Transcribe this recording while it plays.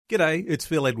G'day, it's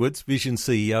Phil Edwards, Vision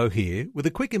CEO here, with a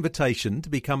quick invitation to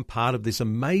become part of this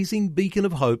amazing beacon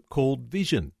of hope called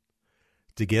Vision.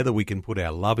 Together we can put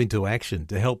our love into action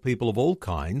to help people of all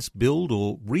kinds build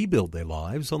or rebuild their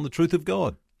lives on the truth of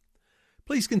God.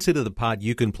 Please consider the part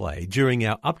you can play during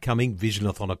our upcoming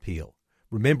Visionathon appeal,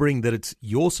 remembering that it's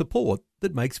your support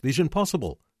that makes Vision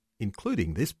possible,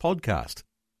 including this podcast.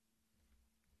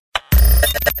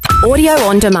 Audio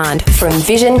on demand from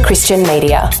Vision Christian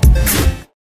Media.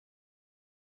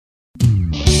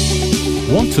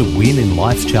 Want to win in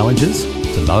life's challenges?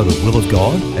 To know the will of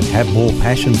God and have more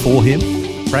passion for Him?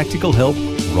 Practical help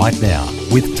right now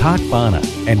with Tak Bhana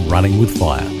and Running with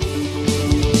Fire.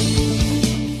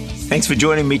 Thanks for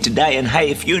joining me today. And hey,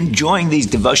 if you're enjoying these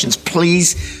devotions,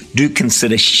 please do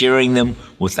consider sharing them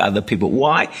with other people.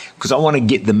 Why? Because I want to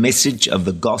get the message of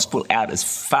the gospel out as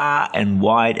far and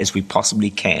wide as we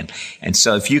possibly can. And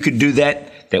so if you could do that,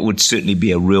 that would certainly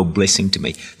be a real blessing to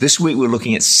me. This week we're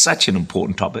looking at such an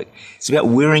important topic. It's about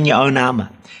wearing your own armor.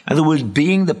 In other words,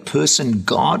 being the person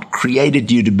God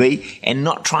created you to be and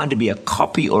not trying to be a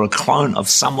copy or a clone of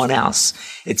someone else.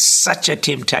 It's such a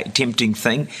tempting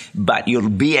thing, but you'll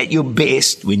be at your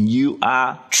best when you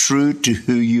are true to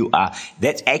who you are.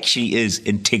 That actually is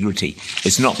integrity.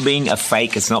 It's not being a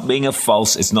fake. It's not being a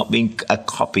false. It's not being a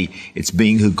copy. It's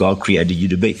being who God created you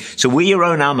to be. So wear your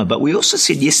own armor. But we also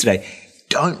said yesterday,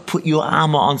 don't put your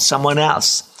armor on someone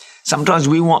else. Sometimes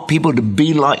we want people to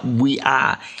be like we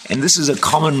are. And this is a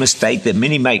common mistake that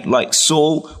many make, like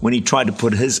Saul when he tried to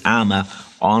put his armor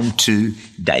onto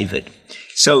David.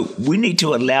 So we need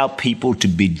to allow people to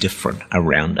be different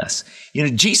around us. You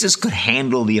know, Jesus could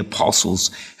handle the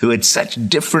apostles who had such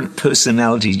different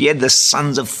personalities. You had the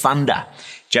sons of thunder,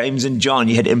 James and John.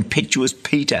 You had impetuous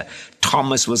Peter.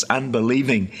 Thomas was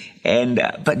unbelieving.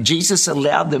 But Jesus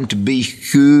allowed them to be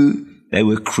who they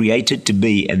were created to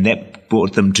be, and that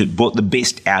brought the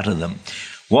best out of them.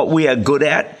 What we are good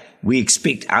at, we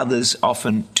expect others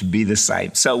often to be the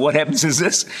same. So what happens is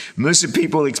this: most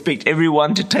people expect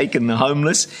everyone to take in the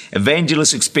homeless.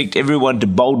 Evangelists expect everyone to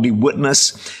boldly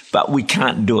witness, but we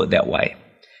can't do it that way.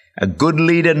 A good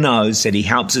leader knows that he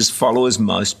helps his followers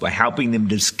most by helping them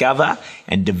discover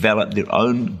and develop their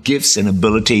own gifts and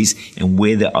abilities and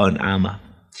wear their own armor.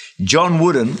 John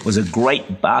Wooden was a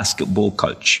great basketball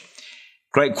coach.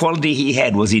 Great quality he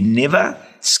had was he never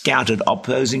scouted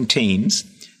opposing teams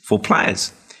for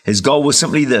players. His goal was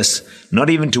simply this: not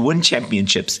even to win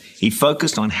championships. He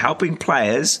focused on helping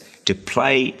players to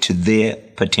play to their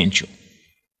potential.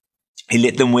 He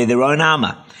let them wear their own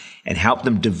armor and helped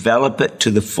them develop it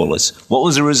to the fullest. What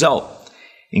was the result?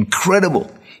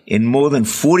 Incredible. In more than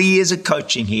 40 years of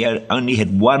coaching, he only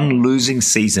had one losing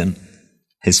season,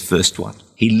 his first one.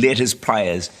 He let his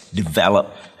players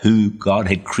develop who God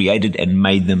had created and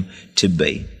made them to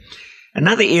be.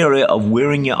 Another area of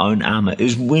wearing your own armor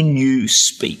is when you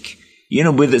speak. You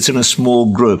know, whether it's in a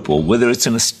small group or whether it's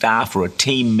in a staff or a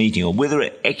team meeting or whether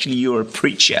actually you're a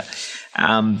preacher.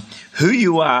 Who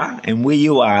you are and where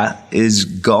you are is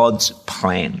God's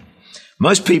plan.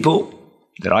 Most people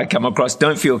that I come across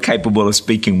don't feel capable of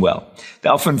speaking well. They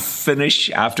often finish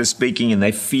after speaking and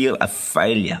they feel a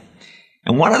failure.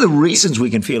 And one of the reasons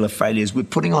we can feel a failure is we're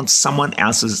putting on someone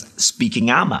else's speaking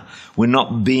armor. We're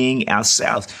not being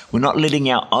ourselves. We're not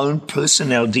letting our own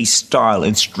personality, style,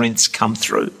 and strengths come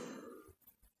through.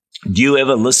 Do you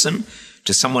ever listen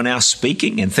to someone else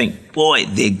speaking and think, boy,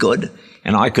 they're good,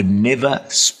 and I could never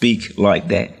speak like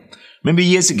that? Remember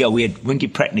years ago, we had Winky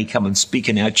Pratney come and speak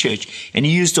in our church, and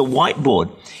he used a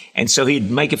whiteboard. And so he'd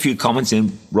make a few comments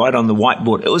and write on the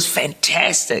whiteboard. It was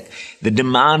fantastic. The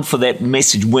demand for that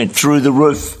message went through the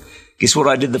roof. Guess what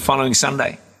I did the following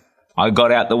Sunday? I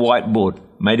got out the whiteboard,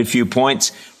 made a few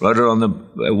points, wrote it on the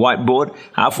whiteboard.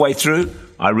 Halfway through,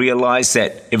 I realized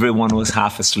that everyone was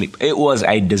half asleep. It was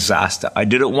a disaster. I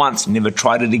did it once, never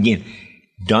tried it again.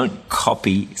 Don't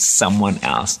copy someone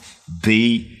else.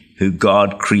 Be who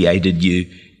God created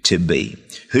you to be.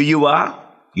 Who you are,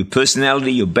 your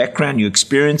personality, your background, your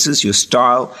experiences, your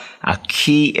style are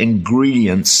key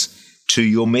ingredients to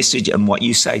your message and what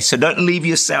you say. So don't leave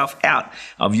yourself out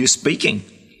of your speaking.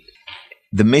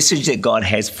 The message that God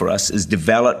has for us is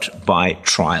developed by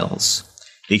trials.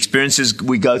 The experiences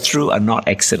we go through are not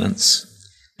accidents.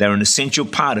 They're an essential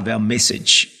part of our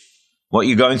message. What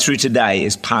you're going through today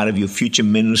is part of your future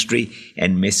ministry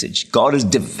and message. God is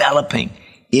developing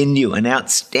in you an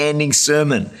outstanding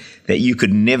sermon that you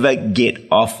could never get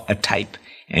off a tape.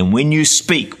 And when you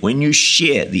speak, when you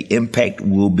share, the impact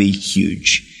will be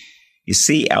huge. You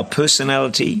see, our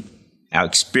personality, our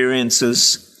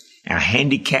experiences, our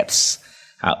handicaps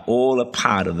are all a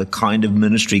part of the kind of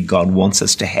ministry God wants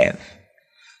us to have.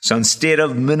 So instead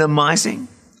of minimizing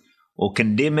or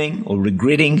condemning or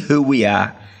regretting who we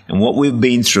are and what we've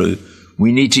been through,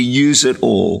 we need to use it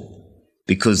all,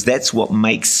 because that's what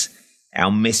makes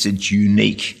our message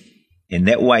unique. And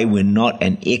that way we're not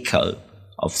an echo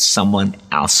of someone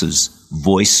else's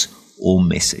voice or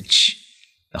message.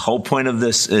 The whole point of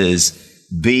this is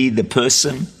be the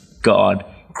person God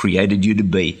created you to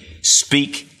be.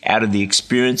 Speak out of the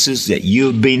experiences that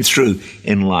you've been through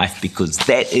in life, because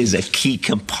that is a key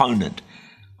component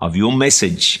of your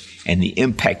message, and the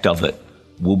impact of it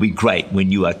will be great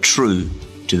when you are true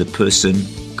to the person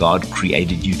God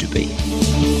created you to be.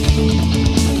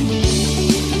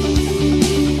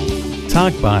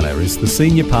 Tak Bhana is the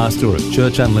Senior Pastor of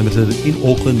Church Unlimited in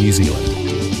Auckland, New Zealand.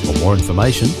 For more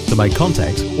information, to make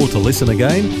contact or to listen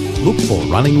again, look for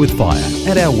Running with Fire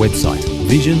at our website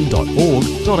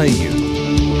vision.org.au.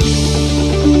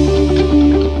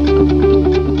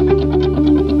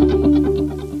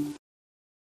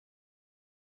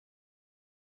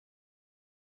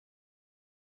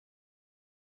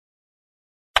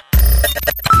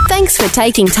 Thanks for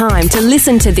taking time to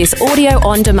listen to this audio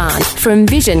on demand from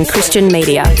Vision Christian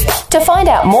Media. To find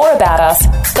out more about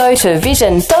us, go to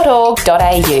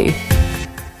vision.org.au.